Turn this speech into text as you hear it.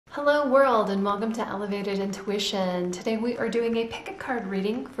Hello world, and welcome to Elevated Intuition. Today we are doing a pick a card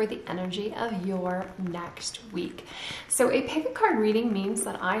reading for the energy of your next week. So a pick a card reading means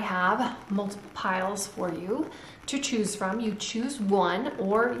that I have multiple piles for you to choose from. You choose one,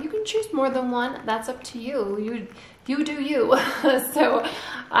 or you can choose more than one. That's up to you. You do you. So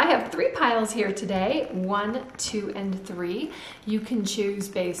I have 3 piles here today, 1, 2, and 3. You can choose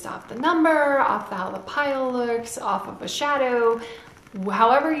based off the number, off how the pile looks, off of a shadow,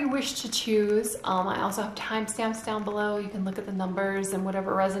 however you wish to choose. I also have timestamps down below. You can look at the numbers and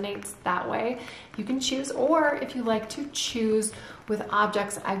whatever resonates that way. You can choose, or if you like to choose with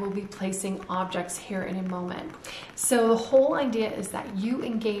objects, I will be placing objects here in a moment. So the whole idea is that you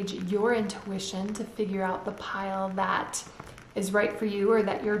engage your intuition to figure out the pile that is right for you or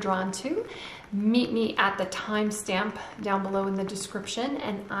that you're drawn to. Meet me at the timestamp down below in the description,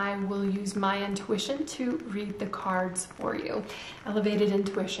 and I will use my intuition to read the cards for you. Elevated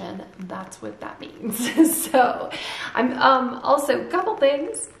intuition, that's what that means. So I'm also a couple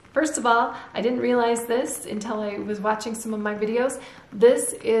things. First of all, I didn't realize this until I was watching some of my videos.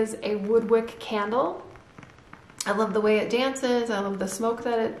 This is a woodwick candle. I love the way it dances. I love the smoke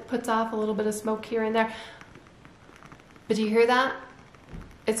that it puts off, a little bit of smoke here and there. But do you hear that?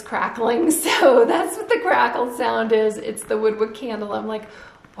 It's crackling. So that's what the crackle sound is. It's the woodwick candle. I'm like,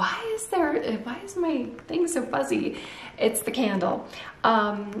 why is my thing so fuzzy? It's the candle.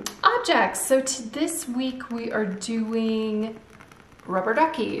 Objects. So this week we are doing rubber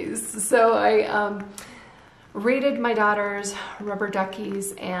duckies. So I rated my daughter's rubber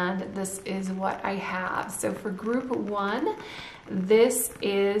duckies, and this is what I have. So for group 1, this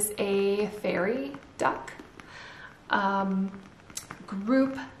is a fairy duck.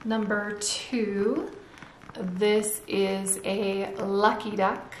 Group number 2, this is a lucky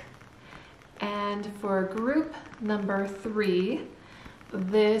duck. And for group number 3,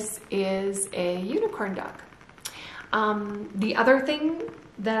 this is a unicorn duck. The other thing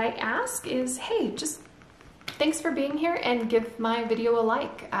that I ask is, hey, just thanks for being here and give my video a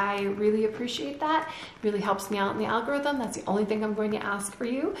like. I really appreciate that. It really helps me out in the algorithm. That's the only thing I'm going to ask for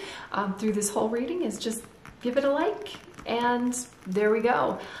you through this whole reading, is just give it a like. And there we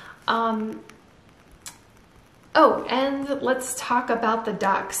go. Oh, and let's talk about the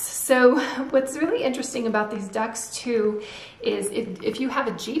ducks. So what's really interesting about these ducks too is if you have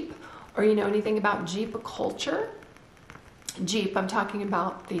a Jeep, or you know anything about Jeep culture, Jeep, I'm talking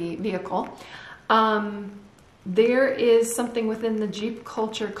about the vehicle, there is something within the Jeep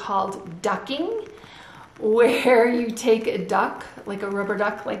culture called ducking, where you take a duck, like a rubber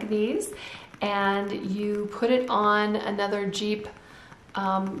duck like these, and you put it on another Jeep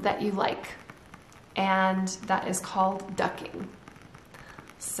that you like, and that is called ducking.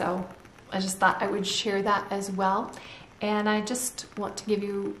 So I just thought I would share that as well, and I just want to give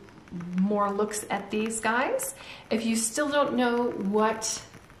you more looks at these guys. If you still don't know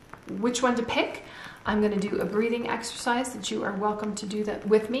which one to pick, I'm going to do a breathing exercise that you are welcome to do that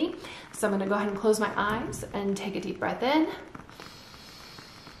with me. So I'm going to go ahead and close my eyes and take a deep breath in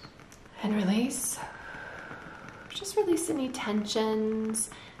and release. Just release any tensions.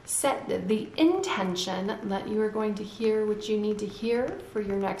 Set the intention that you are going to hear what you need to hear for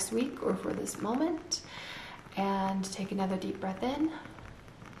your next week or for this moment. And take another deep breath in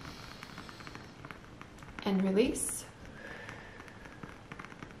and release.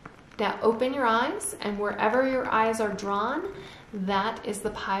 Now open your eyes, and wherever your eyes are drawn, that is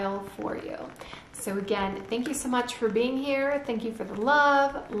the pile for you. So again, thank you so much for being here. Thank you for the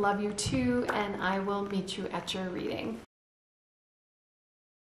love. Love you too, and I will meet you at your reading.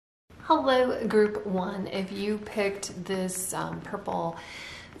 Hello, group 1. If you picked this purple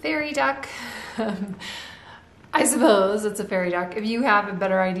fairy duck, I suppose it's a fairy duck. If you have a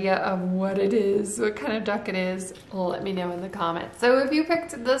better idea of what it is, what kind of duck it is, let me know in the comments. So if you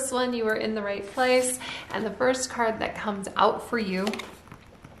picked this one, you are in the right place. And the first card that comes out for you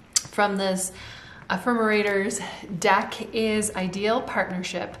from this Affirmators deck is Ideal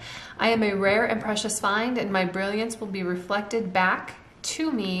Partnership. I am a rare and precious find, and my brilliance will be reflected back to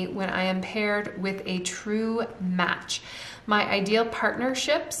me when I am paired with a true match. My ideal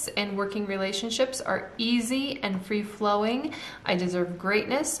partnerships and working relationships are easy and free-flowing. I deserve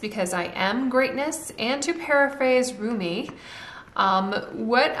greatness because I am greatness. And to paraphrase Rumi,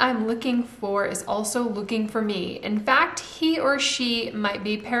 what I'm looking for is also looking for me. In fact, he or she might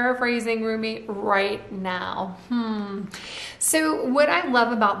be paraphrasing Rumi right now. So what I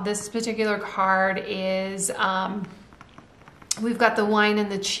love about this particular card is We've got the wine and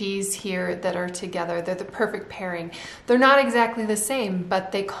the cheese here that are together. They're the perfect pairing. They're not exactly the same,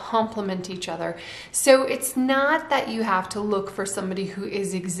 but they complement each other. So it's not that you have to look for somebody who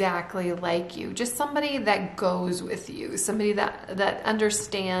is exactly like you, just somebody that goes with you, somebody that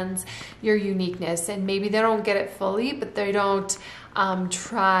understands your uniqueness. And maybe they don't get it fully, but they don't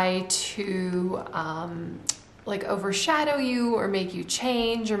try to like overshadow you or make you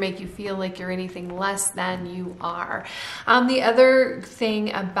change or make you feel like you're anything less than you are. The other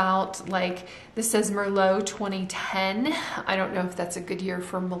thing about, like, this says Merlot 2010. I don't know if that's a good year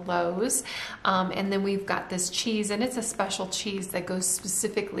for Merlots. And then we've got this cheese, and it's a special cheese that goes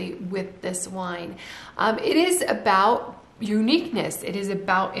specifically with this wine. It is about uniqueness. It is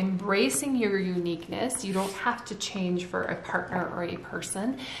about embracing your uniqueness. You don't have to change for a partner or a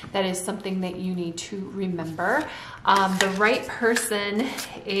person. That is something that you need to remember. The right person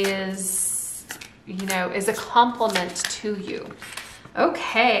is, you know, is a compliment to you.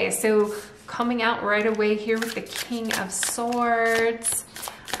 Okay, so coming out right away here with the King of Swords.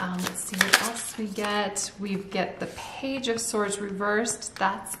 Let's see what else we get. We get the Page of Swords reversed.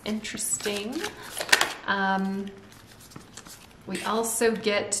 That's interesting. We also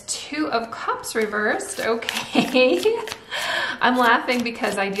get Two of Cups reversed. Okay. I'm laughing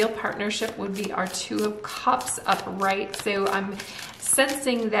because ideal partnership would be our Two of Cups upright. So I'm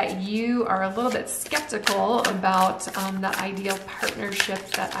sensing that you are a little bit skeptical about the ideal partnership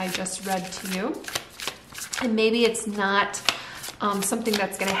that I just read to you. And maybe it's not something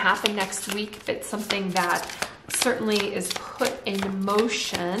that's going to happen next week, but something that certainly is put in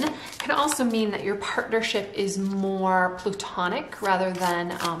motion. Can also mean that your partnership is more platonic rather than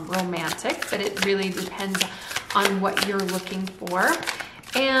romantic, but it really depends on what you're looking for.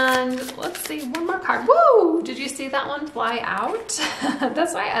 And let's see, one more card. Woo! Did you see that one fly out?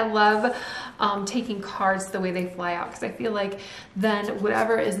 That's why I love taking cards the way they fly out, because I feel like then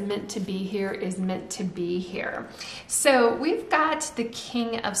whatever is meant to be here is meant to be here. So we've got the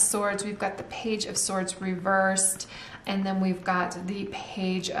King of Swords, we've got the Page of Swords reversed, and then we've got the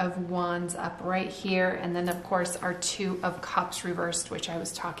Page of Wands up right here, and then of course our Two of Cups reversed, which I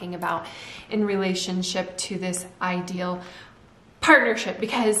was talking about in relationship to this ideal partnership,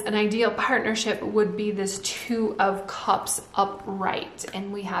 because an ideal partnership would be this Two of Cups upright,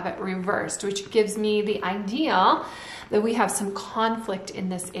 and we have it reversed, which gives me the idea that we have some conflict in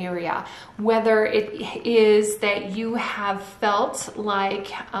this area. Whether it is that you have felt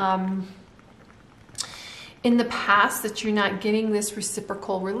like in the past that you're not getting this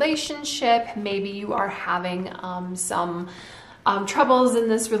reciprocal relationship, maybe you are having some troubles in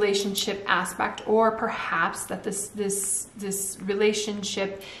this relationship aspect, or perhaps that this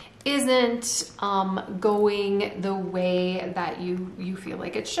relationship isn't going the way that you feel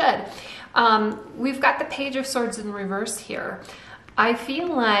like it should. We've got the Page of Swords in reverse here. I feel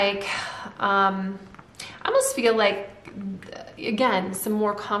like, I almost feel like, again, some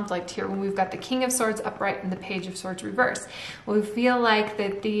more conflict here when we've got the King of Swords upright and the Page of Swords reversed. We feel like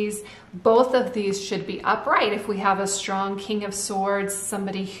that both of these should be upright. If we have a strong King of Swords,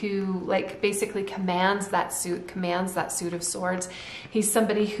 somebody who like basically commands that suit of swords. He's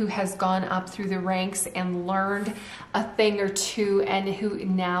somebody who has gone up through the ranks and learned a thing or two, and who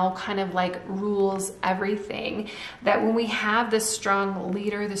now kind of like rules everything. That when we have this strong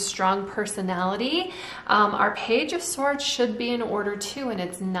leader, this strong personality, our Page of Swords should be in order too, and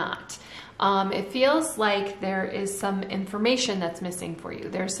it's not. It feels like there is some information that's missing for you.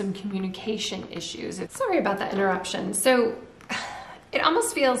 There's some communication issues. Sorry about that interruption. So it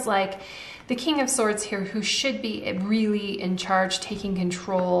almost feels like the King of Swords here, who should be really in charge, taking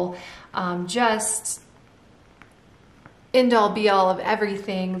control, just end all be all of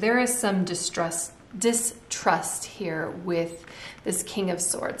everything. There is some distrust here with this King of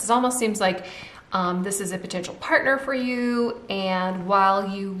Swords. It almost seems like this is a potential partner for you, and while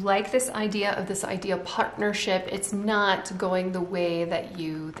you like this idea of this ideal partnership, it's not going the way that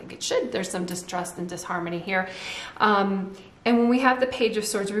you think it should. There's some distrust and disharmony here. And when we have the Page of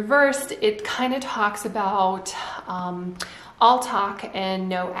Swords reversed, it kind of talks about all talk and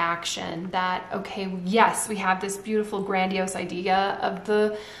no action. That, okay, yes, we have this beautiful, grandiose idea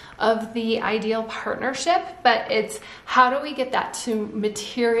of the ideal partnership, but it's how do we get that to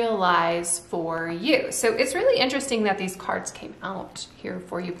materialize for you? So it's really interesting that these cards came out here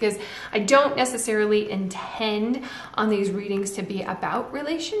for you, because I don't necessarily intend on these readings to be about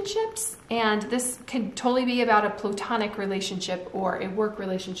relationships, and this could totally be about a platonic relationship or a work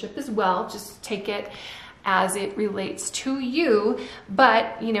relationship as well. Just take it as it relates to you.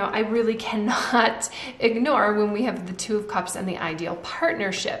 But, you know, I really cannot ignore when we have the Two of Cups and the ideal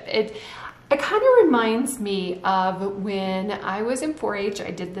partnership. It kind of reminds me of when I was in 4-H.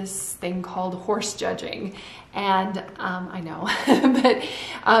 I did this thing called horse judging, and I know,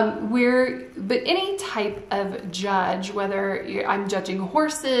 but any type of judge, whether I'm judging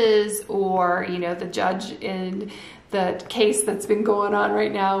horses or, you know, the judge in the case that's been going on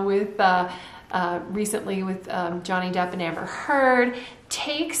right now with recently with Johnny Depp and Amber Heard,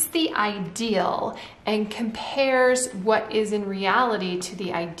 takes the ideal and compares what is in reality to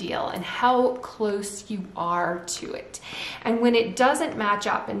the ideal and how close you are to it. And when it doesn't match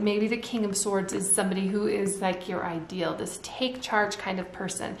up, and maybe the King of Swords is somebody who is like your ideal, this take charge kind of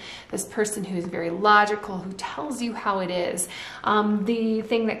person, this person who is very logical, who tells you how it is. The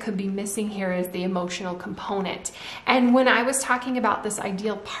thing that could be missing here is the emotional component. And when I was talking about this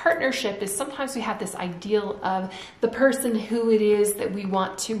ideal partnership, is sometimes we have this ideal of the person who it is that we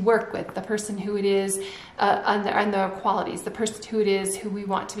want to work with, the person who it is and their qualities, the person who it is who we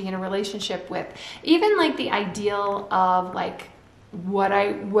want to be in a relationship with. Even like the ideal of like what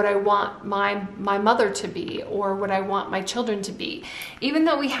I want my mother to be, or what I want my children to be. Even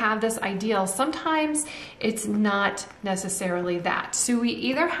though we have this ideal, sometimes it's not necessarily that. So we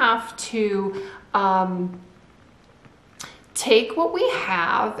either have to take what we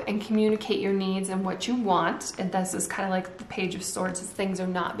have and communicate your needs and what you want. And this is kind of like the Page of Swords, as things are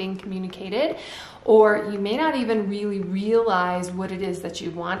not being communicated. Or you may not even really realize what it is that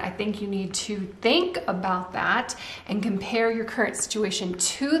you want. I think you need to think about that and compare your current situation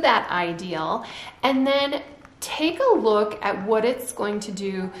to that ideal, and then take a look at what it's going to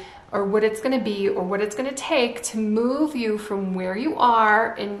do, or what it's going to be, or what it's going to take to move you from where you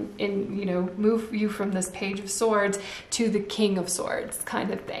are and you know, move you from this Page of Swords to the King of Swords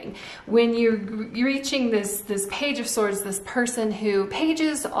kind of thing. When you're reaching this Page of Swords, this person who,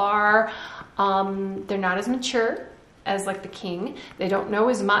 pages are, they're not as mature as like the king. They don't know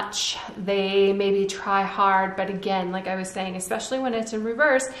as much. They maybe try hard, but again, like I was saying, especially when it's in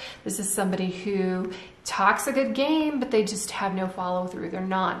reverse, this is somebody who talks a good game, but they just have no follow through. They're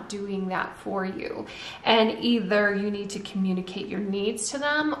not doing that for you. And either you need to communicate your needs to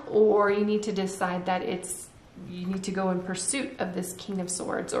them, or you need to decide that you need to go in pursuit of this King of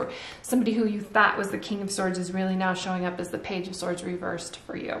Swords, or somebody who you thought was the King of Swords is really now showing up as the Page of Swords reversed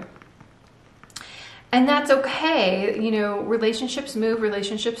for you. And that's okay. You know, relationships move,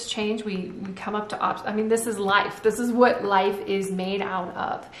 relationships change. We come up to I mean, this is life. This is what life is made out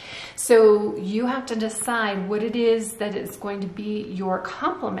of. So you have to decide what it is that is going to be your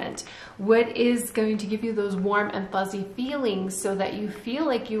complement. What is going to give you those warm and fuzzy feelings so that you feel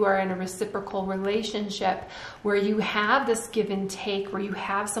like you are in a reciprocal relationship where you have this give and take, where you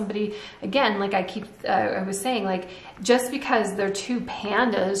have somebody, again, like I was saying, like, just because they're two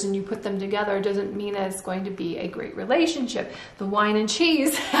pandas and you put them together doesn't mean that it's going to be a great relationship. The wine and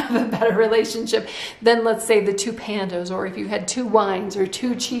cheese have a better relationship than, let's say, the two pandas, or if you had two wines or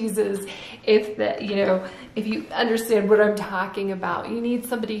two cheeses. If you understand what I'm talking about, you need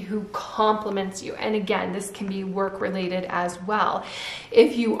somebody who complements you. And again, this can be work related as well.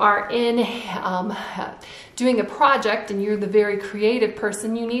 If you are in doing a project and you're the very creative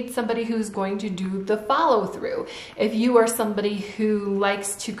person, you need somebody who's going to do the follow through. If you are somebody who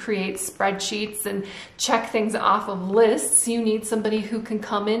likes to create spreadsheets and check things off of lists, you need somebody who can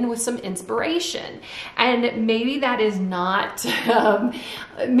come in with some inspiration. And maybe that is not,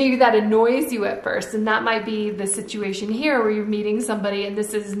 maybe that annoys you at first, and that might be the situation here where you're meeting somebody and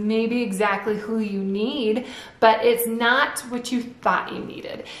this is maybe exactly who you need, but it's not what you thought you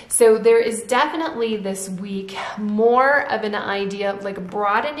needed. So there is definitely this week more of an idea of like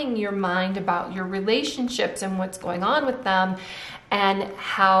broadening your mind about your relationships and what's going on with them, and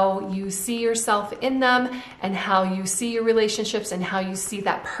how you see yourself in them, and how you see your relationships, and how you see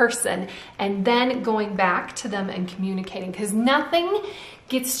that person, and then going back to them and communicating, because nothing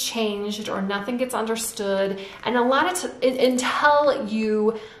gets changed or nothing gets understood, and a lot of until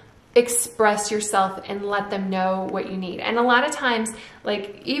you express yourself and let them know what you need. And a lot of times,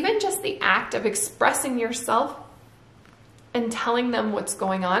 like, even just the act of expressing yourself and telling them what's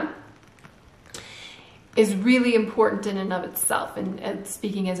going on is really important in and of itself. And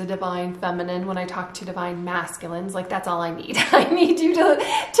speaking as a divine feminine, when I talk to divine masculines, like, that's all I need. I need you to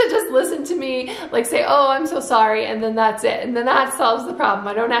just listen to me, like, say, oh, I'm so sorry, and then that's it. And then that solves the problem.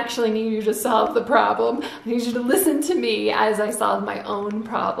 I don't actually need you to solve the problem. I need you to listen to me as I solve my own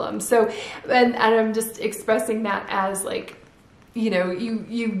problem. So, and I'm just expressing that as, like, you know,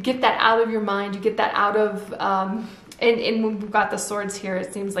 you get that out of your mind, you get that out of and when we've got the swords here,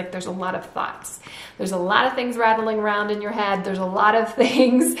 it seems like there's a lot of thoughts. There's a lot of things rattling around in your head. There's a lot of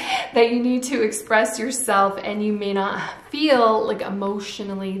things that you need to express yourself, and you may not feel like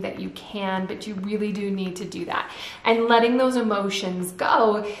emotionally that you can, but you really do need to do that. And letting those emotions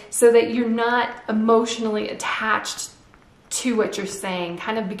go so that you're not emotionally attached to what you're saying.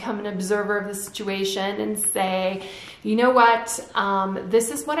 Kind of become an observer of the situation and say, you know what,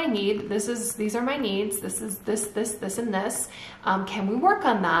 this is what I need. These are my needs. This is this, and this. Can we work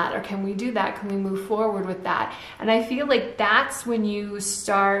on that? Or can we do that? Can we move forward with that? And I feel like that's when you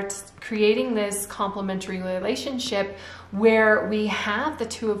start creating this complementary relationship where we have the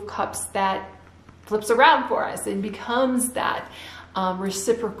Two of Cups that flips around for us and becomes that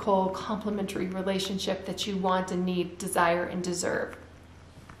reciprocal, complementary relationship that you want and need, desire, and deserve.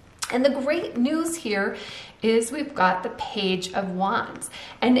 And the great news here is we've got the Page of Wands.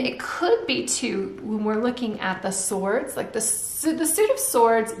 And it could be too, when we're looking at the swords, like the suit of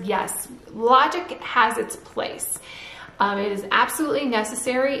swords, yes, logic has its place. It is absolutely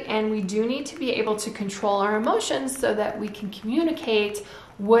necessary, and we do need to be able to control our emotions so that we can communicate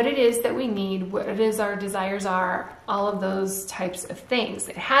what it is that we need, what it is our desires are, all of those types of things.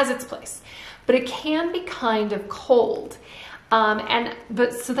 It has its place, but it can be kind of cold.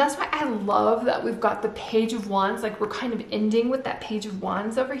 So that's why I love that we've got the Page of Wands, like we're kind of ending with that Page of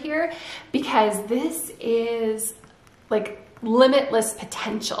Wands over here, because this is like limitless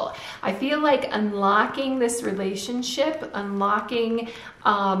potential. I feel like unlocking this relationship, unlocking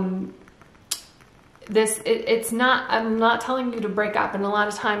it's not, I'm not telling you to break up. And a lot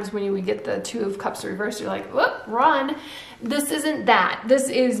of times when we get the Two of Cups reversed, you're like, whoop, run. This isn't that. This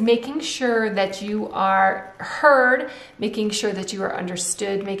is making sure that you are heard, making sure that you are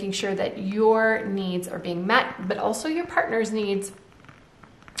understood, making sure that your needs are being met, but also your partner's needs.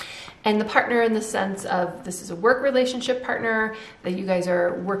 And the partner in the sense of this is a work relationship partner, that you guys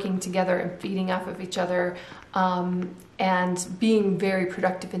are working together and feeding off of each other, and being very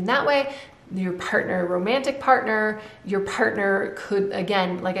productive in that way. Your partner, romantic partner, your partner could,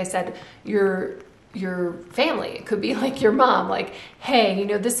 again, like I said, your family. It could be like your mom, like, hey, you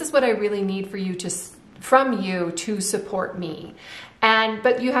know, this is what I really need from you to support me.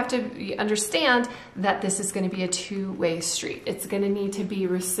 But you have to understand that this is going to be a two-way street. It's going to need to be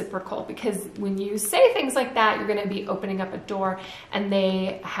reciprocal, because when you say things like that, you're going to be opening up a door, and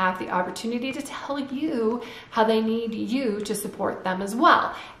they have the opportunity to tell you how they need you to support them as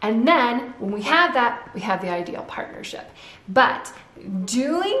well. And then when we have that, we have the ideal partnership. But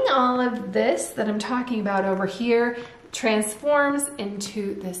doing all of this that I'm talking about over here transforms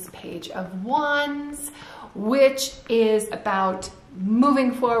into this Page of Wands, which is about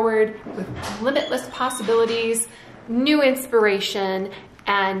moving forward with limitless possibilities, new inspiration,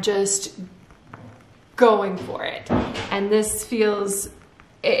 and just going for it. And this feels,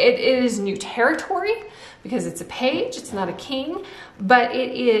 it is new territory because it's a page, it's not a king, but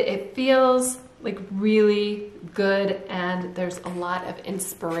it feels like really good, and there's a lot of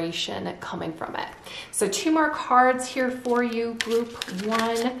inspiration coming from it. So 2 more cards here for you, group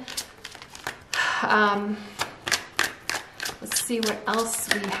 1. Let's see what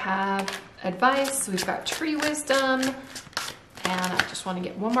else we have. Advice, we've got Tree Wisdom, and I just want to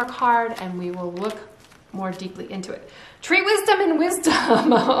get 1 more card and we will look more deeply into it. Tree Wisdom and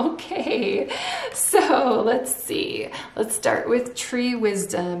Wisdom. Okay, so let's see. Let's start with Tree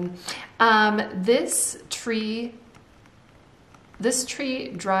Wisdom. This tree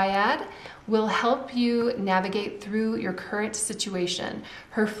dryad will help you navigate through your current situation.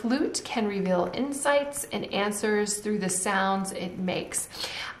 Her flute can reveal insights and answers through the sounds it makes.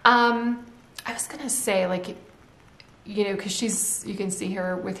 I was gonna say, like, you know, because you can see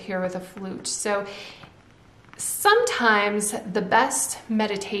her with a flute. So sometimes the best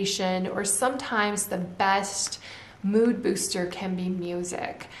meditation, or sometimes the best mood booster, can be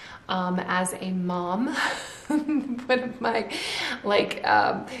music. As a mom, one of my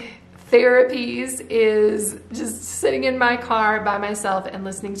therapies is just sitting in my car by myself and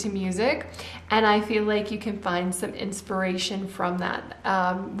listening to music. And I feel like you can find some inspiration from that.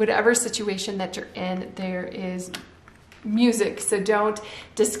 Whatever situation that you're in, there is music. So don't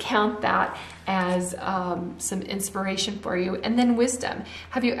discount that as some inspiration for you. And then wisdom.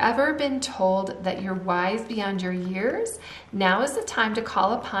 Have you ever been told that you're wise beyond your years? Now is the time to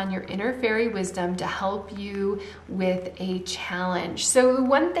call upon your inner fairy wisdom to help you with a challenge. So the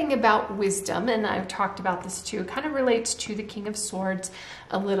one thing about wisdom, and I've talked about this too, kind of relates to the King of Swords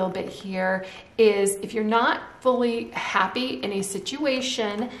a little bit here, is if you're not fully happy in a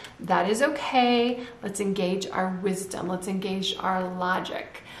situation, that is okay. Let's engage our wisdom. Let's engage our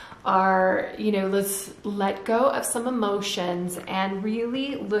logic. our, you know, let's let go of some emotions and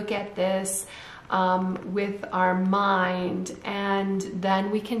really look at this with our mind, and then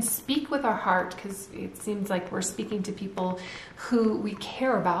we can speak with our heart, because it seems like we're speaking to people who we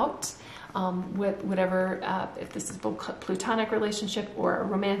care about. Whatever, if this is a platonic relationship or a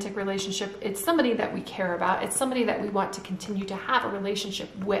romantic relationship, it's somebody that we care about. It's somebody that we want to continue to have a relationship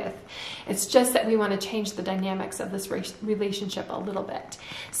with. It's just that we want to change the dynamics of this relationship a little bit.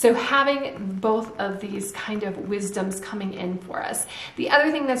 So having both of these kind of wisdoms coming in for us. The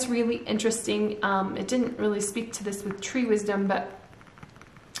other thing that's really interesting, it didn't really speak to this with tree wisdom, but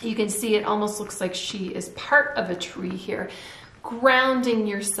you can see it almost looks like she is part of a tree here. Grounding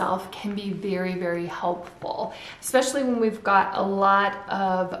yourself can be very, very helpful, especially when we've got a lot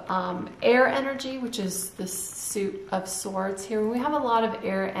of air energy, which is the suit of swords here. When we have a lot of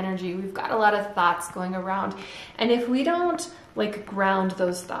air energy, we've got a lot of thoughts going around. And if we don't like ground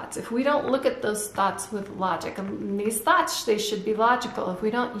those thoughts, if we don't look at those thoughts with logic, and these thoughts, they should be logical. If we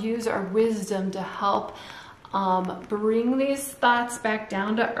don't use our wisdom to help bring these thoughts back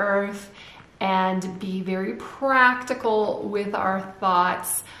down to earth and be very practical with our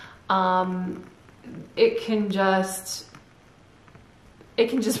thoughts, it can just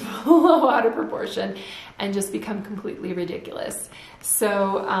blow out of proportion and just become completely ridiculous.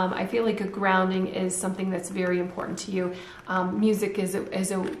 So I feel like a grounding is something that's very important to you. Music is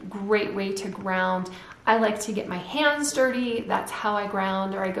a great way to ground. I like to get my hands dirty. That's how I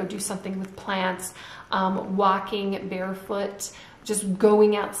ground, or I go do something with plants, walking barefoot, just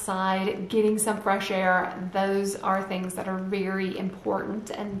going outside, getting some fresh air. Those are things that are very important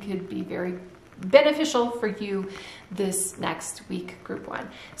and could be very beneficial for you this next week, group 1.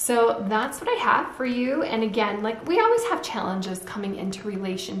 So that's what I have for you. And again, like we always have challenges coming into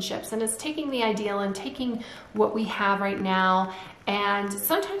relationships, and it's taking the ideal and taking what we have right now. And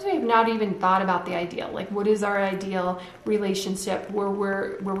sometimes we have not even thought about the ideal. Like, what is our ideal relationship where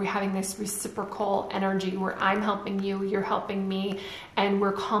we're having this reciprocal energy where I'm helping you, you're helping me, and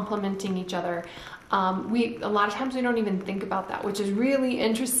we're complementing each other. A lot of times we don't even think about that, which is really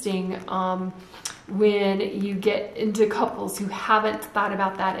interesting when you get into couples who haven't thought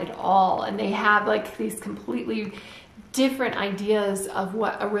about that at all, and they have like these completely different ideas of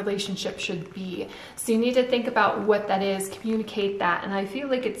what a relationship should be. So you need to think about what that is, communicate that, and I feel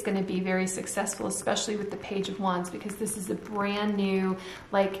like it's going to be very successful, especially with the Page of Wands, because this is a brand new,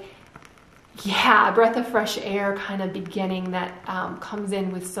 like, yeah, breath of fresh air kind of beginning that comes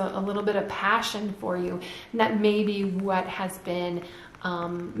in with a little bit of passion for you, and that may be what has been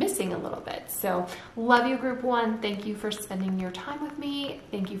missing a little bit. So love you, group 1. Thank you for spending your time with me.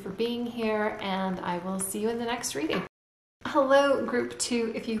 Thank you for being here, and I will see you in the next reading. Hello, group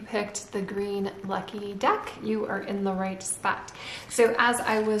 2. If you picked the green lucky deck, you are in the right spot. So as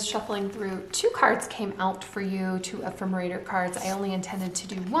I was shuffling through, 2 cards came out for you, 2 Affirmator cards. I only intended to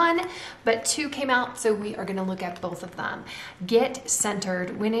do 1, but 2 came out, so we are going to look at both of them. Get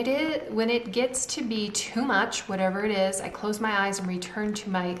centered. When it gets to be too much, whatever it is, I close my eyes and return to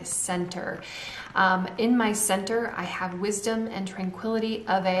my center. In my center, I have wisdom and tranquility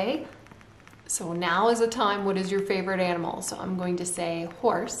of a. So now is a time, what is your favorite animal? So I'm going to say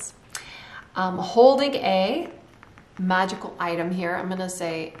horse. Holding a magical item here, I'm going to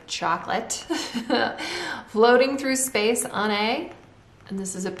say chocolate. Floating through space on a, and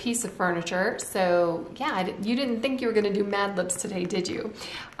this is a piece of furniture. So yeah, you didn't think you were going to do Mad Libs today, did you?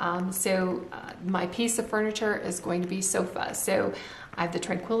 My piece of furniture is going to be sofa. So I have the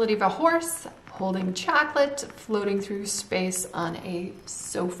tranquility of a horse, holding chocolate, floating through space on a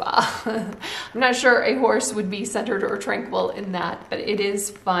sofa. I'm not sure a horse would be centered or tranquil in that, but it is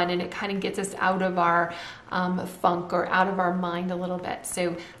fun, and it kind of gets us out of our funk or out of our mind a little bit.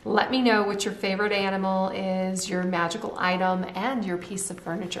 So let me know what your favorite animal is, your magical item, and your piece of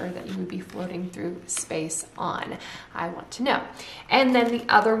furniture that you would be floating through space on. I want to know. And then the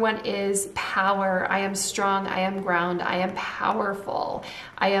other one is power. I am strong, I am ground, I am powerful.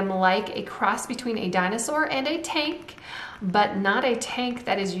 I am like a cross between a dinosaur and a tank, but not a tank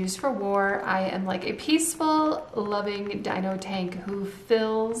that is used for war. I am like a peaceful, loving dino tank who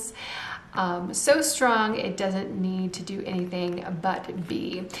fills so strong it doesn't need to do anything but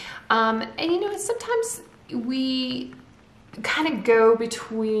be. And you know, sometimes we kind of go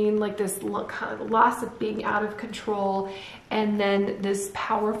between like this kind of loss of being out of control and then this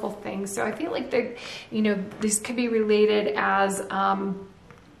powerful thing. So I feel like that, you know, these could be related as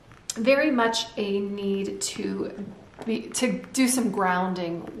very much a need to to do some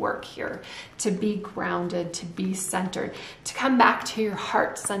grounding work here, to be grounded, to be centered, to come back to your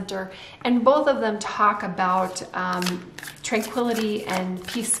heart center. And both of them talk about tranquility and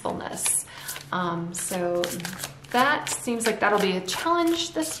peacefulness. So that seems like that'll be a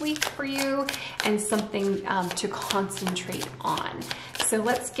challenge this week for you and something to concentrate on. So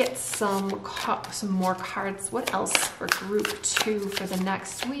let's get some more cards. What else for group 2 for the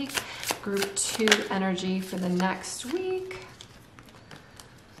next week? Group 2 energy for the next week.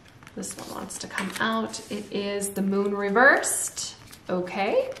 This one wants to come out. It is the moon reversed.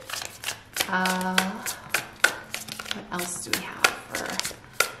 Okay. What else do we have for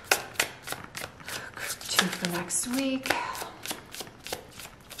group 2 for next week?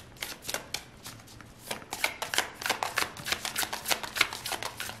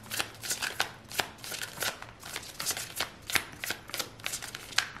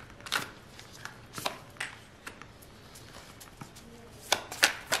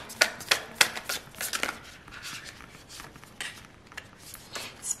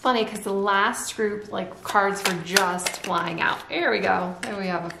 Funny because the last group, like, cards were just flying out. There we go. There we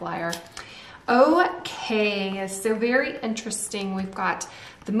have a flyer. Okay, so very interesting. We've got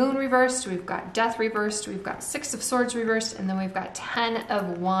the moon reversed, we've got death reversed, we've got 6 of swords reversed, and then we've got 10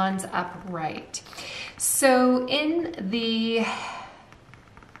 of wands upright. So in the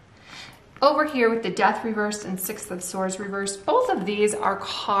over here with the death reversed and 6 of swords reversed, both of these are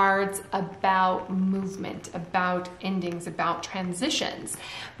cards about movement, about endings, about transitions,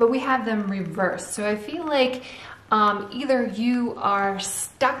 but we have them reversed. So I feel like either you are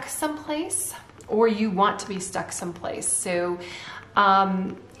stuck someplace or you want to be stuck someplace. So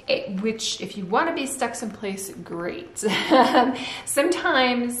which, if you want to be stuck someplace, great.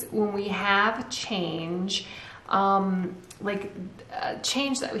 Sometimes when we have change, like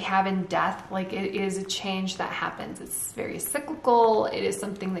change that we have in death, like it is a change that happens. It's very cyclical. It is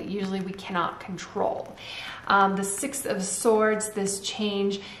something that usually we cannot control. The 6 of swords, this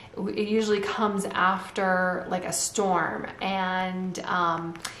change, it usually comes after like a storm, and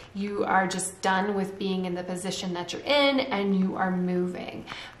you are just done with being in the position that you're in and you are moving.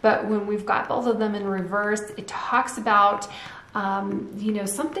 But when we've got both of them in reverse, it talks about you know,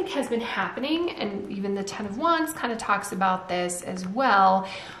 something has been happening, and even the 10 of wands kind of talks about this as well,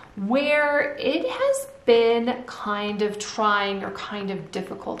 where it has been kind of trying or kind of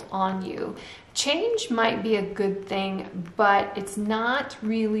difficult on you. Change might be a good thing, but it's not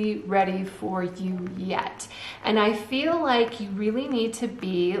really ready for you yet. And I feel like you really need to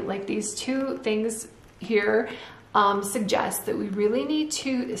be, like, these two things here suggest that we really need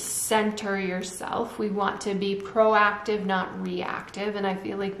to center yourself. We want to be proactive, not reactive. And I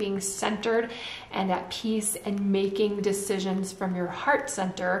feel like being centered and at peace and making decisions from your heart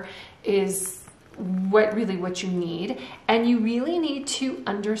center is what you need. And you really need to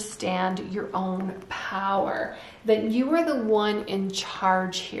understand your own power, that you are the one in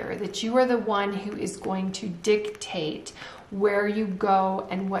charge here, that you are the one who is going to dictate where you go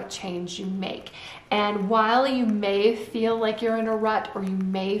and what change you make. And while you may feel like you're in a rut, or you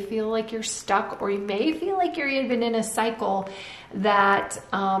may feel like you're stuck, or you may feel like you're even in a cycle that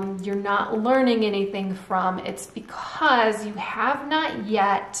you're not learning anything from, it's because you have not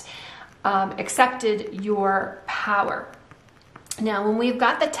yet accepted your power. Now, when we've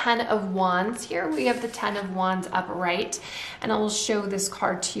got the 10 of wands here, we have the 10 of wands upright, and I will show this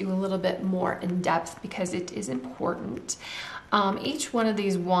card to you a little bit more in depth because it is important. Each one of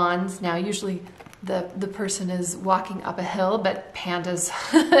these wands, now usually the person is walking up a hill, but pandas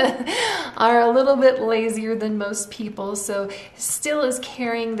are a little bit lazier than most people, so still is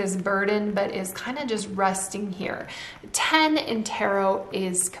carrying this burden, but is kind of just resting here. 10 in tarot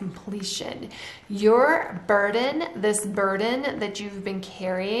is completion. Your burden, this burden that you've been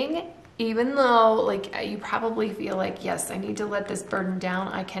carrying, even though, like, you probably feel like, yes, I need to let this burden down,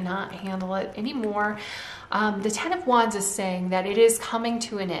 I cannot handle it anymore. The 10 of wands is saying that it is coming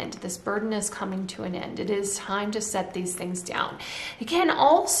to an end. This burden is coming to an end. It is time to set these things down. It can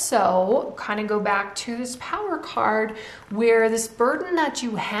also kind of go back to this power card, where this burden that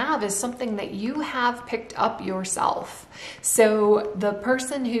you have is something that you have picked up yourself. So the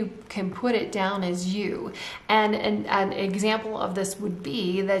person who can put it down is you. And an example of this would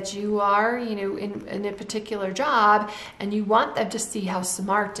be that you are, you know, in a particular job, and you want them to see how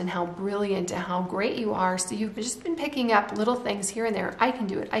smart and how brilliant and how great you are. So you've just been picking up little things here and there. I can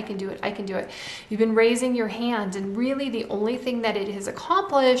do it, I can do it, I can do it. You've been raising your hand, and really the only thing that it has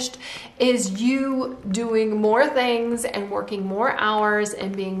accomplished is you doing more things and working more hours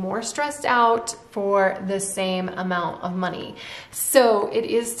and being more stressed out for the same amount of money. So it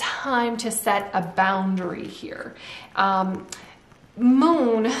is time to set a boundary here.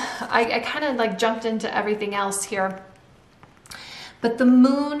 Moon, I kind of like jumped into everything else here. But the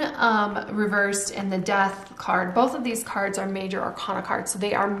moon reversed and the death card, both of these cards are major arcana cards. So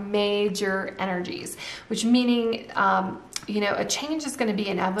they are major energies, which meaning, you know, a change is going to be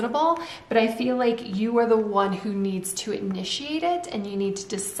inevitable, but I feel like you are the one who needs to initiate it, and you need to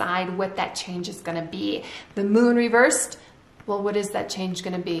decide what that change is going to be. The moon reversed. Well, what is that change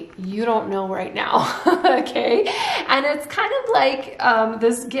going to be? You don't know right now, okay? And it's kind of like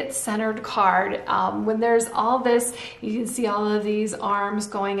this get centered card. When there's all this, you can see all of these arms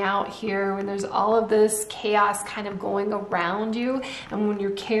going out here, when there's all of this chaos kind of going around you, and when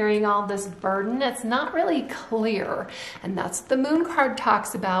you're carrying all this burden, it's not really clear. And that's what the moon card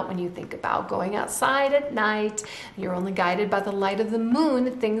talks about when you think about going outside at night. You're only guided by the light of the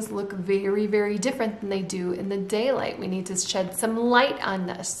moon. Things look very, very different than they do in the daylight. We need to shed some light on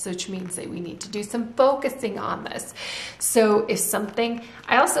this, which means that we need to do some focusing on this. So if something,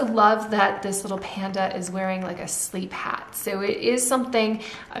 I also love that this little panda is wearing like a sleep hat. So it is something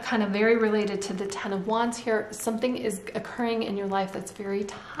kind of very related to the Ten of Wands here. Something is occurring in your life that's very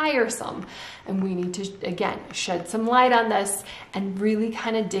tiresome, and we need to, again, shed some light on this and really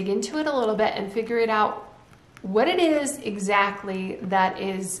kind of dig into it a little bit and figure it out what it is exactly that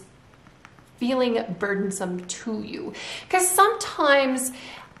is feeling burdensome to you. Because sometimes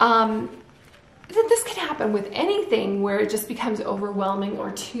this can happen with anything where it just becomes overwhelming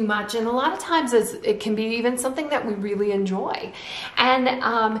or too much, and a lot of times it can be even something that we really enjoy,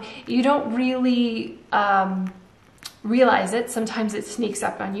 and you don't really realize it. Sometimes it sneaks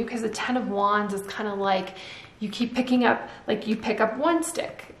up on you, because the Ten of Wands is kind of like you keep picking up, like you pick up one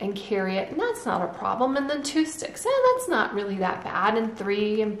stick and carry it, and that's not a problem. And then 2 sticks, that's not really that bad. And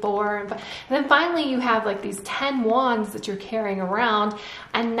 3 and 4 and 5. And then finally you have like these 10 wands that you're carrying around,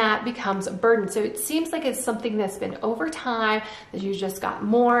 and that becomes a burden. So it seems like it's something that's been over time that you just got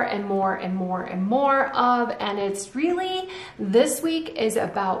more and more and more and more of. And it's really, this week is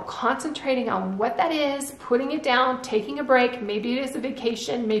about concentrating on what that is, putting it down, taking a break. Maybe it is a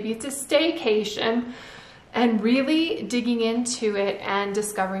vacation, maybe it's a staycation, and really digging into it and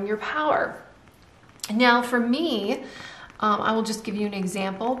discovering your power. Now for me, I will just give you an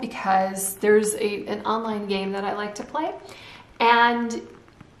example, because there's an online game that I like to play, and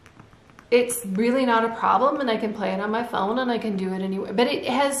it's really not a problem, and I can play it on my phone, and I can do it anyway. But it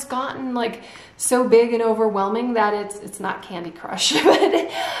has gotten like so big and overwhelming that it's not Candy Crush. but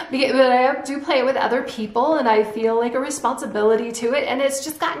I do play it with other people, and I feel like a responsibility to it, and it's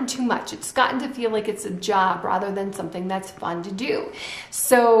just gotten too much. It's gotten to feel like it's a job rather than something that's fun to do.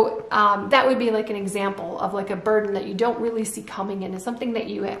 So that would be like an example of like a burden that you don't really see coming in. It's something that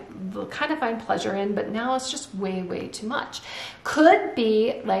you kind of find pleasure in, but now it's just way, way too much. Could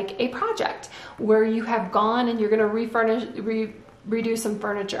be like a project where you have gone and you're going to redo some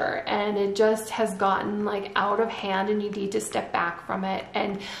furniture, and it just has gotten like out of hand, and you need to step back from it.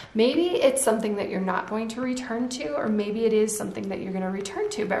 And maybe it's something that you're not going to return to, or maybe it is something that you're going to return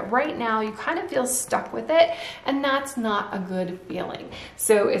to, but right now you kind of feel stuck with it, and that's not a good feeling.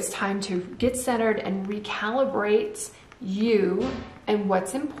 So it's time to get centered and recalibrate you and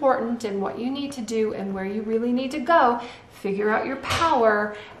what's important and what you need to do and where you really need to go. Figure out your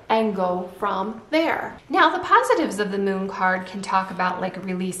power and go from there. Now, the positives of the moon card can talk about like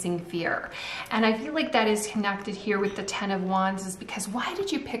releasing fear. And I feel like that is connected here with the Ten of Wands, is because why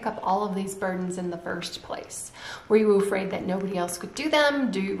did you pick up all of these burdens in the first place? Were you afraid that nobody else could do them?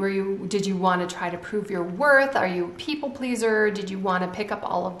 Did you want to try to prove your worth? Are you a people pleaser? Did you want to pick up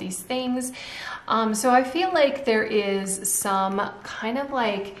all of these things? So I feel like there is some kind of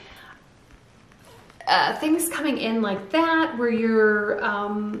like things coming in like that, where you're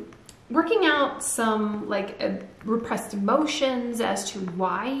working out some like repressed emotions as to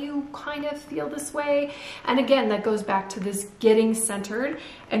why you kind of feel this way. And again, that goes back to this getting centered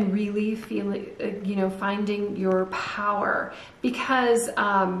and really feeling, you know, finding your power. Because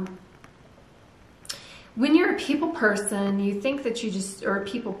when you're a people person, you think that you just, or a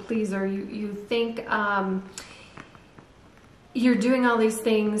people pleaser, you think you're doing all these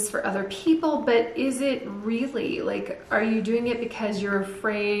things for other people, but is it really, like, are you doing it because you're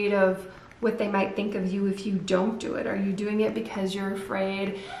afraid of what they might think of you if you don't do it. Are you doing it because you're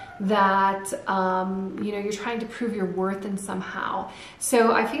afraid that you know, you're trying to prove your worth in somehow?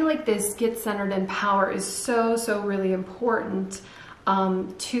 So I feel like this get centered in power is so really important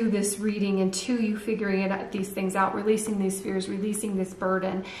to this reading and to you figuring these things out, releasing these fears, releasing this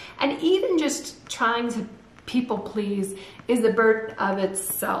burden, and even just trying to people please is a burden of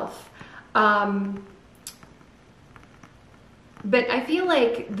itself. But I feel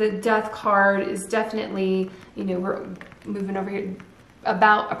like the Death card is definitely, you know, we're moving over here,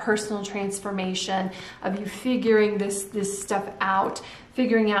 about a personal transformation of you figuring this stuff out,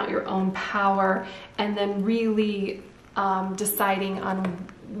 figuring out your own power, and then really deciding on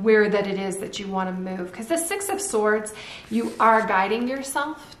where that it is that you want to move. Because the Six of Swords, you are guiding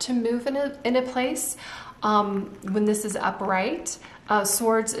yourself to move in a place when this is upright.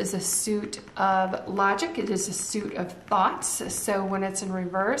 Swords is a suit of logic. It is a suit of thoughts. So when it's in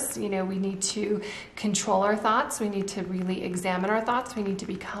reverse, you know, we need to control our thoughts. We need to really examine our thoughts. We need to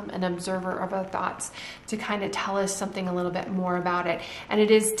become an observer of our thoughts to kind of tell us something a little bit more about it. And it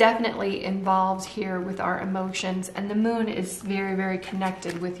is definitely involved here with our emotions. And the moon is very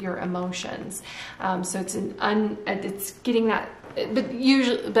connected with your emotions. So it's it's getting that.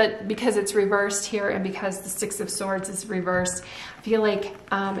 But because it's reversed here and because the Six of Swords is reversed, I feel like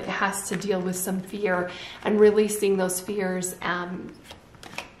it has to deal with some fear and releasing those fears and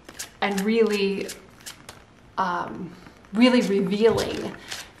really revealing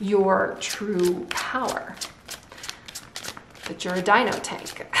your true power. That you're a dino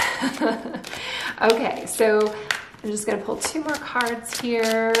tank. Okay, so I'm just going to pull 2 more cards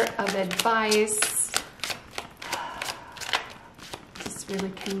here of advice.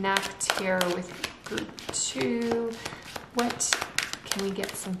 Really connect here with group 2. What can we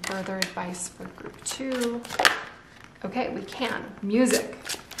get some further advice for group 2? Okay, we can. Music.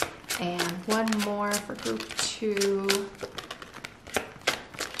 And 1 more for group 2.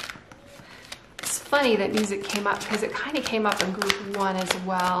 It's funny that music came up because it kind of came up in group 1 as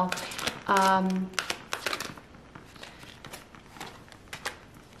well.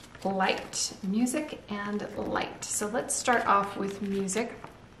 Light, music and light. So let's start off with music.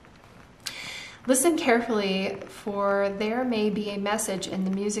 Listen carefully, for there may be a message in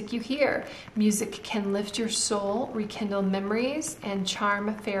the music you hear. Music can lift your soul, rekindle memories, and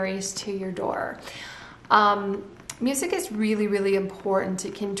charm fairies to your door. Music is really important.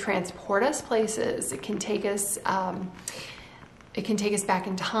 It can transport us places. It can take us back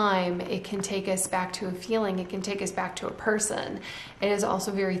in time. It can take us back to a feeling. It can take us back to a person. It is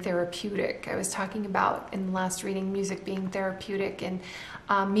also very therapeutic. I was talking about in the last reading, music being therapeutic, and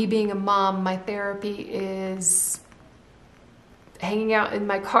me being a mom, my therapy is hanging out in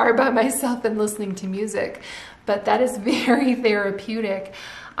my car by myself and listening to music. But that is very therapeutic.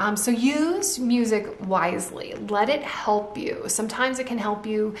 So use music wisely. Let it help you. Sometimes it can help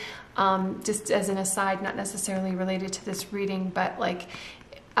you, just as an aside, not necessarily related to this reading, but like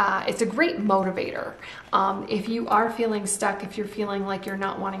it's a great motivator. If you are feeling stuck, if you're feeling like you're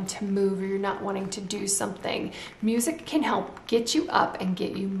not wanting to move or you're not wanting to do something, music can help get you up and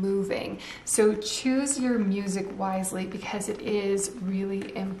get you moving. So choose your music wisely because it is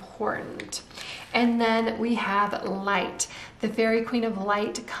really important. And then we have light. The Fairy Queen of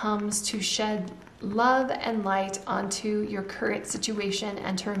Light comes to shed love and light onto your current situation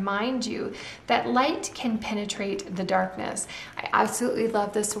and to remind you that light can penetrate the darkness. I absolutely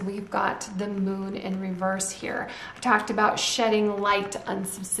love this. We've got the moon in reverse here. I talked about shedding light on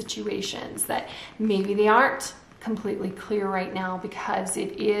some situations that maybe they aren't completely clear right now because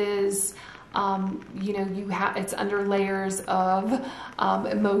it is you know, it's under layers of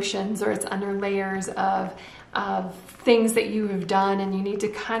emotions, or it's under layers of things that you have done, and you need to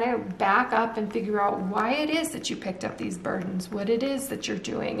kind of back up and figure out why it is that you picked up these burdens, what it is that you're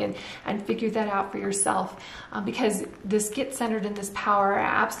doing, and figure that out for yourself, because this Get Centered in this Power are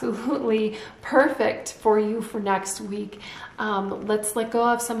absolutely perfect for you for next week. Let's let go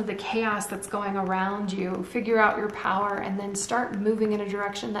of some of the chaos that's going around you, figure out your power, and then start moving in a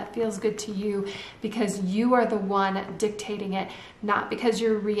direction that feels good to you, because you are the one dictating it, not because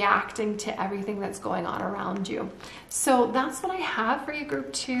you're reacting to everything that's going on around you. So that's what I have for you,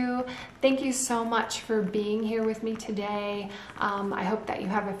 Group 2. Thank you so much for being here with me today. I hope that you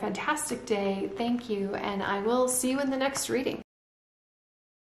have a fantastic day. Thank you, and I will see you in the next reading.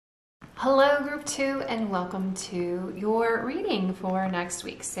 Hello, Group 2, and welcome to your reading for next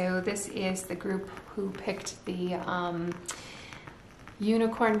week. So this is the group who picked the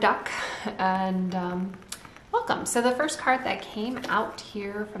unicorn duck, and welcome. So the first card that came out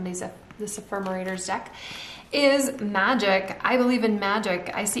here from this Affirmators deck is magic. I believe in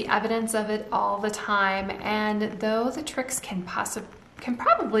magic. I see evidence of it all the time, and though the tricks can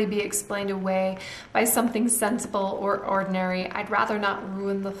probably be explained away by something sensible or ordinary, I'd rather not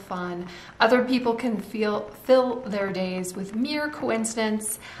ruin the fun. Other people can fill their days with mere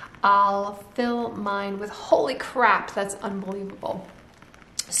coincidence. I'll fill mine with holy crap, that's unbelievable.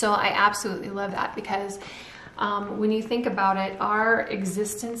 So I absolutely love that, because when you think about it, our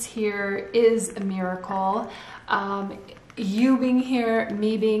existence here is a miracle. You being here,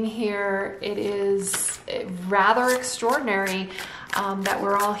 me being here, it is rather extraordinary that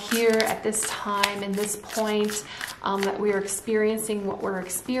we're all here at this time and this point, that we are experiencing what we're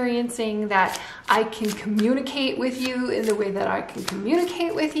experiencing, that I can communicate with you in the way that I can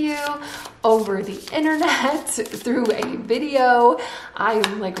communicate with you over the internet through a video.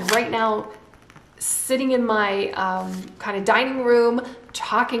 I'm like right now sitting in my kind of dining room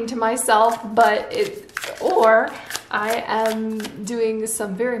talking to myself, or I am doing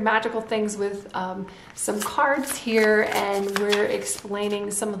some very magical things with some cards here, and we're explaining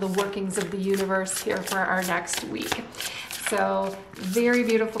some of the workings of the universe here for our next week. So very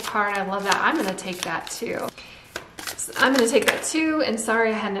beautiful card. I love that. I'm going to take that too. And sorry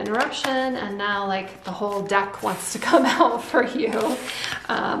I had an interruption, and now like the whole deck wants to come out for you.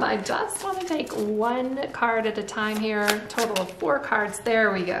 I just want to take one card at a time here. Total of 4 cards.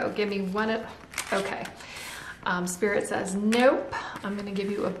 There we go. Give me one. Okay. Spirit says, nope, I'm going to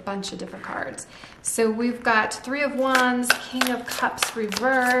give you a bunch of different cards. So we've got 3 of Wands, King of Cups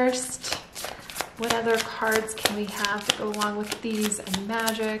reversed. What other cards can we have to go along with these and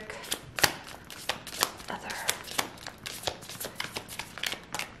magic?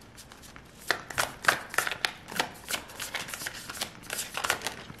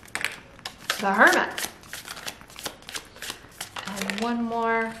 The Hermit. And one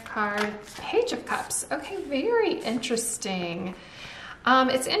more card, Page of Cups. Okay, very interesting.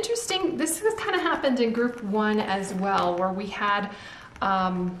 It's interesting, this has kind of happened in group 1 as well, where we had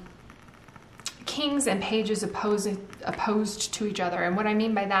kings and pages opposed to each other. And what I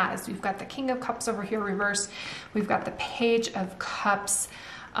mean by that is we've got the King of Cups over here reversed, we've got the Page of Cups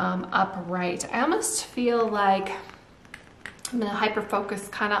upright. I almost feel like I'm going to hyper-focus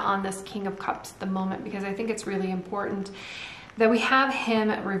kind of on this King of Cups at the moment, because I think it's really important that we have him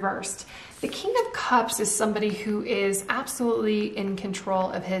reversed. The King of Cups is somebody who is absolutely in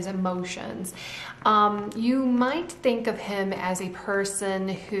control of his emotions. You might think of him as a person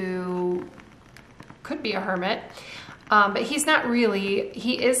who could be a hermit, but he's not really.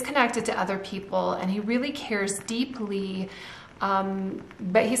 He is connected to other people, and he really cares deeply.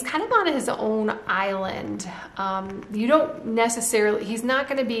 But he's kind of on his own island. You don't necessarily, he's not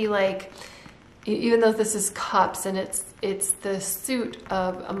going to be like, even though this is cups and it's the suit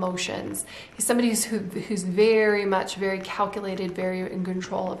of emotions, he's somebody who's very much, very calculated, very in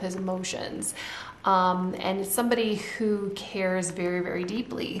control of his emotions. And it's somebody who cares very, very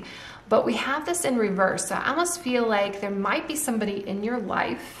deeply. But we have this in reverse. So I almost feel like there might be somebody in your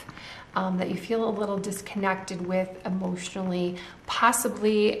life that you feel a little disconnected with emotionally,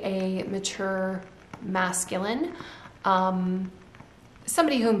 possibly a mature masculine,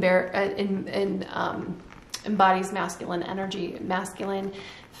 somebody who embodies masculine energy, masculine,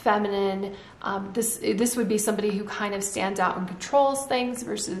 feminine. This would be somebody who kind of stands out and controls things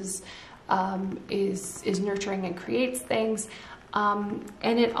versus is nurturing and creates things. And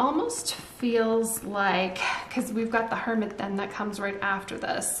it almost feels like, because we've got the Hermit then that comes right after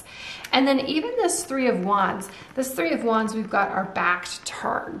this. And then even this 3 of Wands, we've got our back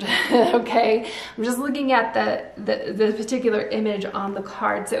turned, okay? I'm just looking at the particular image on the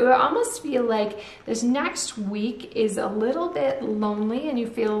card. So it would almost feel like this next week is a little bit lonely and you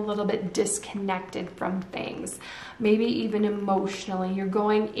feel a little bit disconnected from things. Maybe even emotionally. You're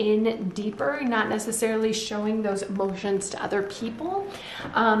going in deeper, not necessarily showing those emotions to other people.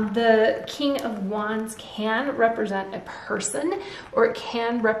 The King of Wands can represent a person, or it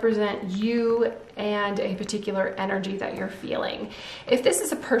can represent you and a particular energy that you're feeling. If this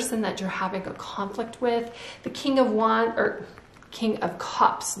is a person that you're having a conflict with, the King of Wands, or King of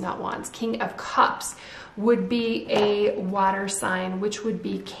Cups, not Wands, King of Cups would be a water sign, which would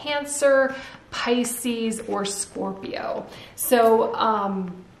be Cancer, Pisces, or Scorpio.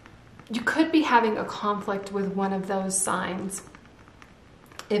 So you could be having a conflict with one of those signs.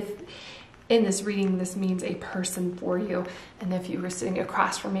 If in this reading, this means a person for you. And if you were sitting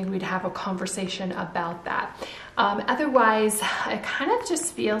across from me, we'd have a conversation about that. Otherwise, it kind of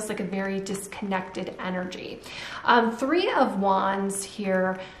just feels like a very disconnected energy. 3 of Wands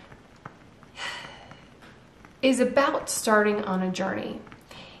here is about starting on a journey.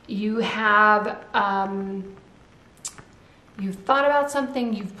 You have you've thought about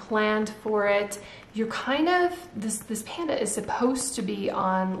something, you've planned for it. You're kind of, this panda is supposed to be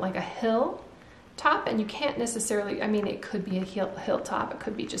on like a hill top, and you can't necessarily, I mean, it could be a hilltop, it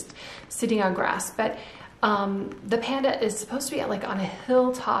could be just sitting on grass, but the panda is supposed to be like on a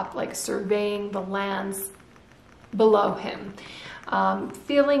hilltop, like surveying the lands below him,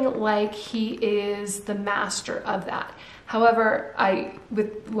 feeling like he is the master of that. However,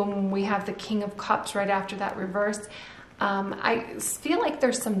 when we have the King of Cups right after that reversed, I feel like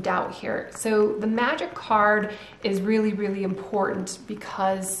there's some doubt here. So the Magic card is really, really important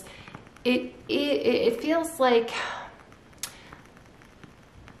because it feels like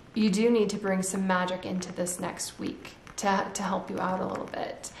you do need to bring some magic into this next week to help you out a little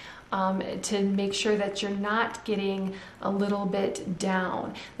bit. To make sure that you're not getting a little bit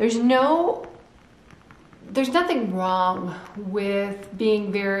down. There's nothing wrong with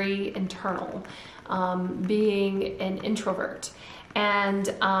being very internal, being an introvert. And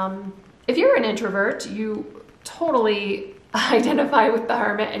if you're an introvert, you totally identify with the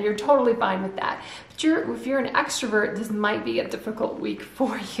Hermit and you're totally fine with that. But if you're an extrovert, this might be a difficult week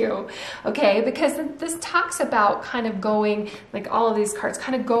for you, okay? Because this talks about kind of going, like all of these cards,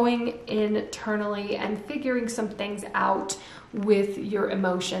 kind of going internally and figuring some things out with your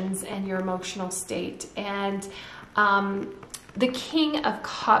emotions and your emotional state. And the King of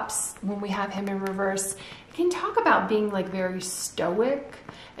Cups, when we have him in reverse, can talk about being like very stoic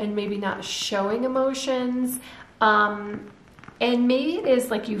and maybe not showing emotions. And maybe it is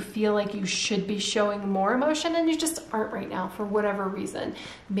like you feel like you should be showing more emotion and you just aren't right now for whatever reason.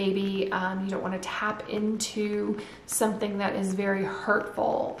 Maybe you don't want to tap into something that is very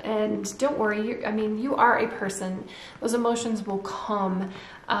hurtful. And don't worry, you are a person. Those emotions will come.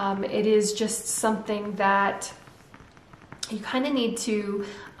 It is just something that you kind of need to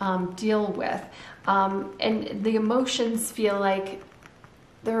deal with. And the emotions feel like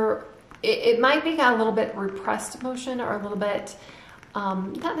it might be a little bit repressed emotion or a little bit,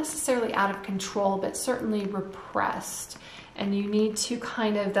 not necessarily out of control, but certainly repressed. And you need to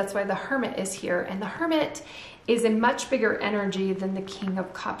kind of, that's why the Hermit is here. And the Hermit is a much bigger energy than the King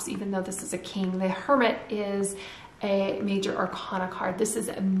of Cups, even though this is a king. The Hermit is a major arcana card. This is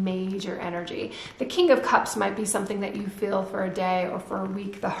a major energy. The King of Cups might be something that you feel for a day or for a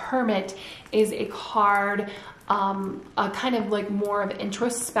week. The Hermit is a card, a kind of like more of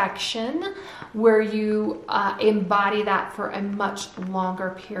introspection, where you embody that for a much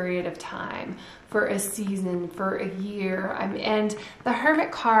longer period of time, for a season, for a year. And the Hermit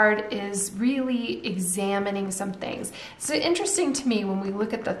card is really examining some things. So interesting to me when we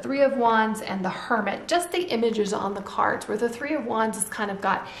look at the Three of Wands and the Hermit, just the images on the cards, where the Three of Wands has kind of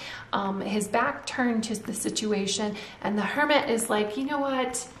got his back turned to the situation, and the Hermit is like, you know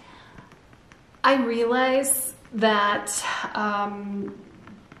what? I realize that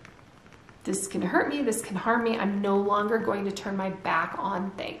this can hurt me, this can harm me. I'm no longer going to turn my back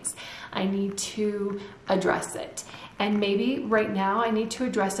on things. I need to address it. And maybe right now I need to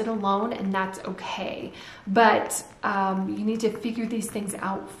address it alone, and that's okay. But you need to figure these things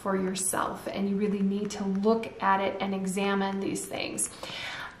out for yourself, and you really need to look at it and examine these things.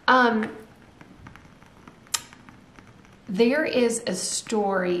 There is a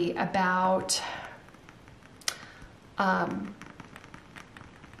story about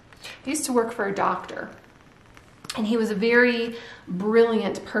I used to work for a doctor, and he was a very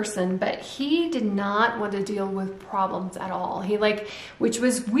brilliant person, but he did not want to deal with problems at all. Which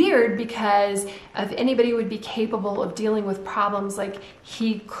was weird, because if anybody would be capable of dealing with problems,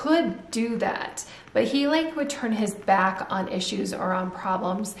 he could do that, but he would turn his back on issues or on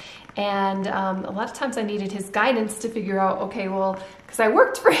problems. And a lot of times I needed his guidance to figure out, okay, well, because I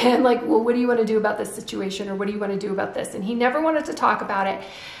worked for him, well, what do you want to do about this situation? Or what do you want to do about this? And he never wanted to talk about it.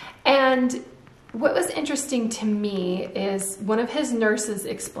 And what was interesting to me is one of his nurses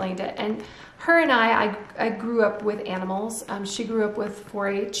explained it. And her and I grew up with animals. She grew up with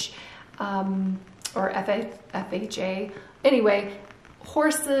 4-H or FHA. Anyway,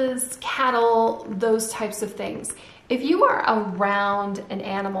 horses, cattle, those types of things. If you are around an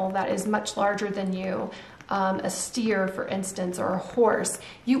animal that is much larger than you, a steer, for instance, or a horse,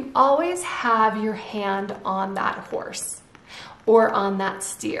 you always have your hand on that horse or on that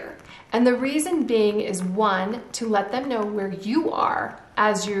steer. And the reason being is, one, to let them know where you are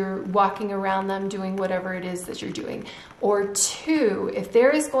as you're walking around them doing whatever it is that you're doing. Or two, if there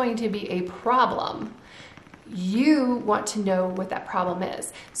is going to be a problem, you want to know what that problem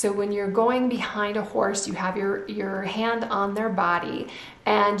is. So when you're going behind a horse, you have your hand on their body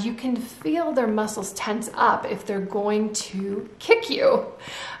and you can feel their muscles tense up if they're going to kick you,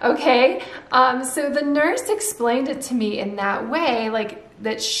 okay? So the nurse explained it to me in that way, like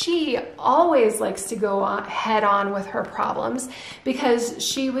that she always likes to go on, head on with her problems because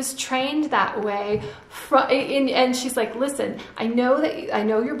she was trained that way. And she's like, listen, I know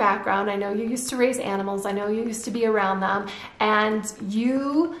your background. I know you used to raise animals. I know you used to be around them, and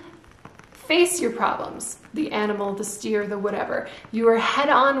you face your problems, the animal, the steer, the whatever. You are head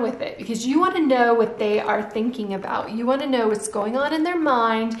on with it because you want to know what they are thinking about. You want to know what's going on in their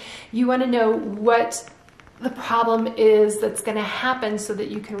mind. You want to know what the problem is that's going to happen so that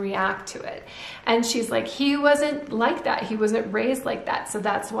you can react to it. And she's like, he wasn't like that. He wasn't raised like that. So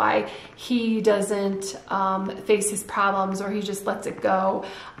that's why he doesn't face his problems, or he just lets it go.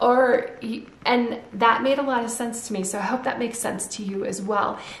 And that made a lot of sense to me. So I hope that makes sense to you as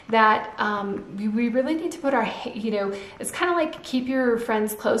well, that we really need to put our, it's kind of like keep your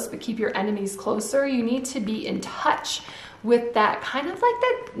friends close, but keep your enemies closer. You need to be in touch with that kind of like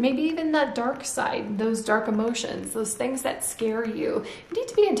that, maybe even that dark side, those dark emotions, those things that scare you. You need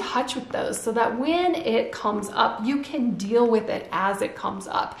to be in touch with those so that when it comes up, you can deal with it as it comes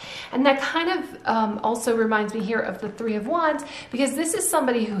up. And that kind of also reminds me here of the Three of Wands, because this is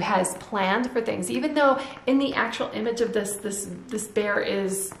somebody who has planned for things, even though in the actual image of this bear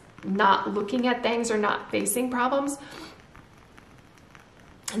is not looking at things or not facing problems.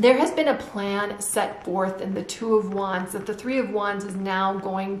 There has been a plan set forth in the Two of Wands that the Three of Wands is now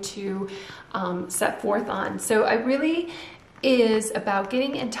going to set forth on. So it really is about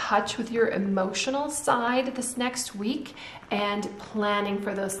getting in touch with your emotional side this next week and planning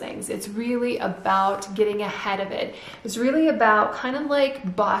for those things. It's really about getting ahead of it. It's really about kind of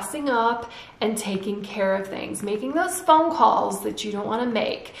like bossing up and taking care of things, making those phone calls that you don't want to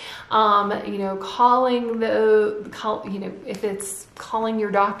make. If it's calling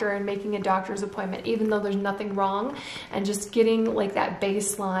your doctor and making a doctor's appointment, even though there's nothing wrong, and just getting like that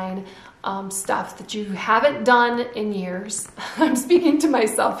baseline stuff that you haven't done in years. I'm speaking to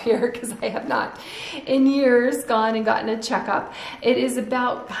myself here because I have not in years gone and gotten a checkup. It is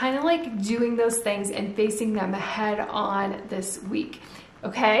about kind of like doing those things and facing them head on this week.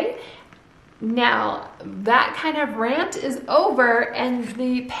 Okay? Now, that kind of rant is over, and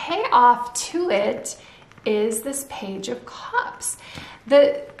the payoff to it is this Page of Cups.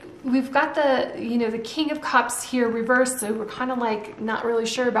 We've got the King of Cups here reversed, so we're kind of like not really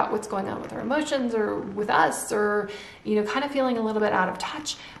sure about what's going on with our emotions or with us, or, kind of feeling a little bit out of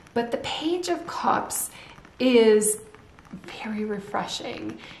touch. But the Page of Cups is very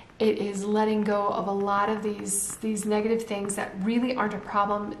refreshing. It is letting go of a lot of these negative things that really aren't a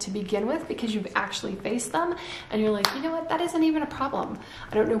problem to begin with, because you've actually faced them and you're like, you know what, that isn't even a problem.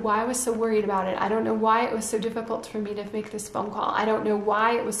 I don't know why I was so worried about it. I don't know why it was so difficult for me to make this phone call. I don't know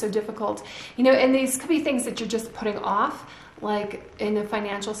why it was so difficult. And these could be things that you're just putting off. Like in a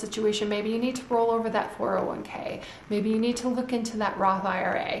financial situation, maybe you need to roll over that 401k. Maybe you need to look into that Roth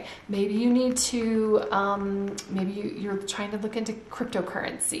IRA. Maybe you need to, you're trying to look into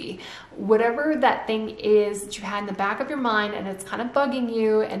cryptocurrency. Whatever that thing is that you had in the back of your mind and it's kind of bugging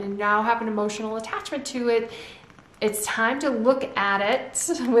you and you now have an emotional attachment to it, it's time to look at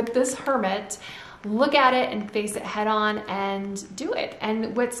it with this Hermit. Look at it and face it head on and do it.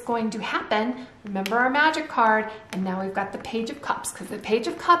 And what's going to happen, remember our magic card, and now we've got the Page of Cups, because the Page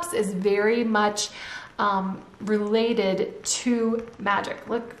of Cups is very much related to magic.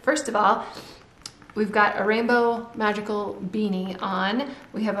 Look, first of all, we've got a rainbow magical beanie on.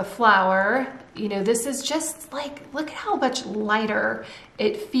 We have a flower. This is just like, look at how much lighter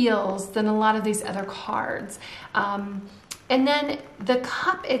it feels than a lot of these other cards. And then the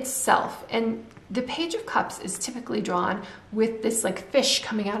cup itself, and the Page of Cups is typically drawn with this like fish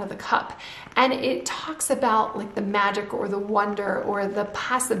coming out of the cup. And it talks about like the magic or the wonder or the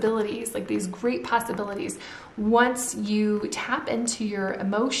possibilities, like these great possibilities, once you tap into your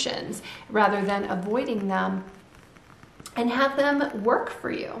emotions rather than avoiding them and have them work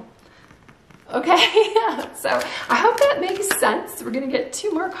for you. Okay, so I hope that makes sense. We're gonna get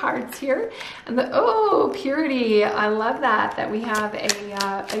 2 more cards here. And purity, I love that we have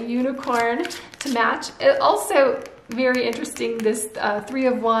a unicorn to match. It also, very interesting, this Three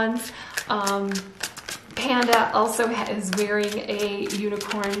of Wands, Panda also is wearing a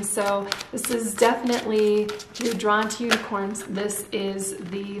unicorn. So this is definitely, if you're drawn to unicorns, this is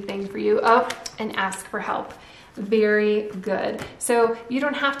the thing for you. Oh, and ask for help. Very good. So you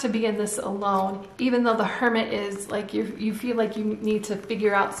don't have to be in this alone, even though the Hermit is like you feel like you need to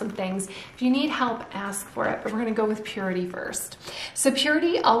figure out some things. If you need help, ask for it. But we're going to go with purity first. So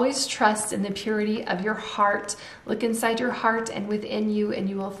purity, always trust in the purity of your heart. Look inside your heart and within you, and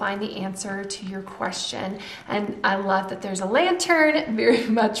you will find the answer to your question. And I love that there's a lantern, very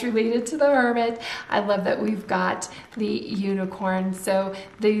much related to the Hermit. I love that we've got the unicorn. So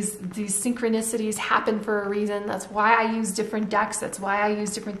these synchronicities happen for a reason. That's why I use different decks. That's why I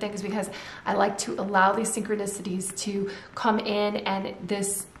use different things, because I like to allow these synchronicities to come in, and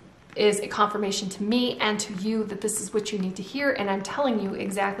this is a confirmation to me and to you that this is what you need to hear, and I'm telling you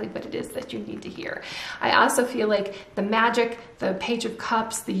exactly what it is that you need to hear. I also feel like the magic, the Page of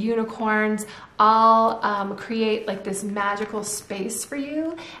Cups, the unicorns, all create like this magical space for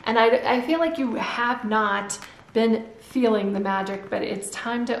you, and I feel like you have not been feeling the magic, but it's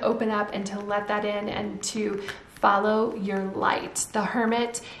time to open up and to let that in and to follow your light. The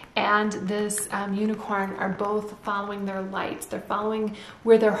Hermit and this unicorn are both following their light. They're following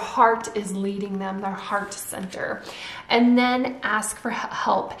where their heart is leading them, their heart center. And then ask for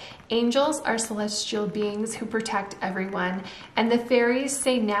help. Angels are celestial beings who protect everyone. And the fairies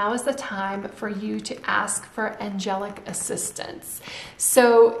say now is the time for you to ask for angelic assistance.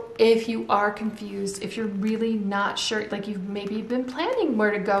 So if you are confused, if you're really not sure, like you've maybe been planning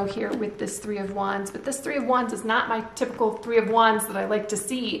where to go here with this Three of Wands, but this Three of Wands is not my typical Three of Wands that I like to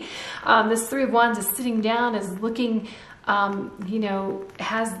see. This Three of Wands is sitting down, is looking, you know,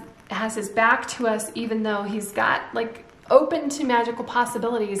 has his back to us, even though he's got like open to magical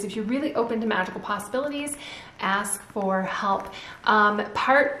possibilities. If you're really open to magical possibilities, ask for help.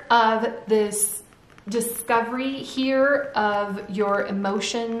 Part of this discovery here of your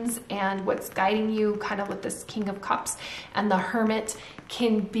emotions and what's guiding you, kind of with this King of Cups and the Hermit,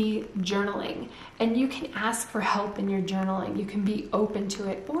 can be journaling. And you can ask for help in your journaling. You can be open to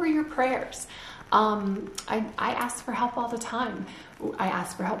it, or your prayers. I ask for help all the time. I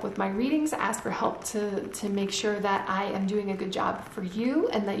ask for help with my readings. I ask for help to make sure that I am doing a good job for you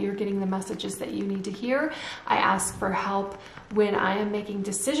and that you're getting the messages that you need to hear. I ask for help when I am making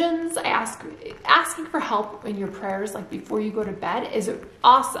decisions. Asking for help in your prayers, like before you go to bed, is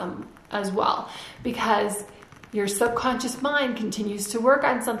awesome as well, because your subconscious mind continues to work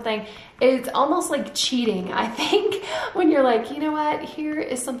on something. It's almost like cheating, I think, when you're like, you know what, here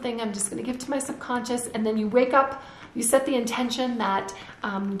is something I'm just going to give to my subconscious, and then you wake up, you set the intention that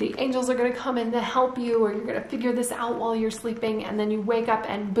the angels are going to come in to help you, or you're going to figure this out while you're sleeping, and then you wake up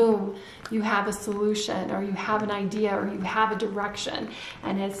and boom, you have a solution, or you have an idea, or you have a direction,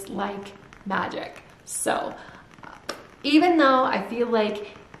 and it's like magic. So even though I feel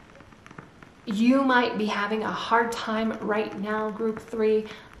like you might be having a hard time right now, group 3,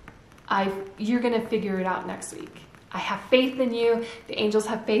 you're going to figure it out next week. I have faith in you. The angels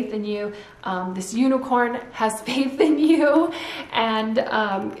have faith in you. This unicorn has faith in you, and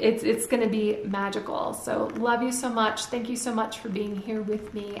it's going to be magical. So love you so much. Thank you so much for being here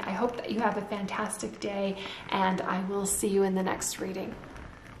with me. I hope that you have a fantastic day, and I will see you in the next reading.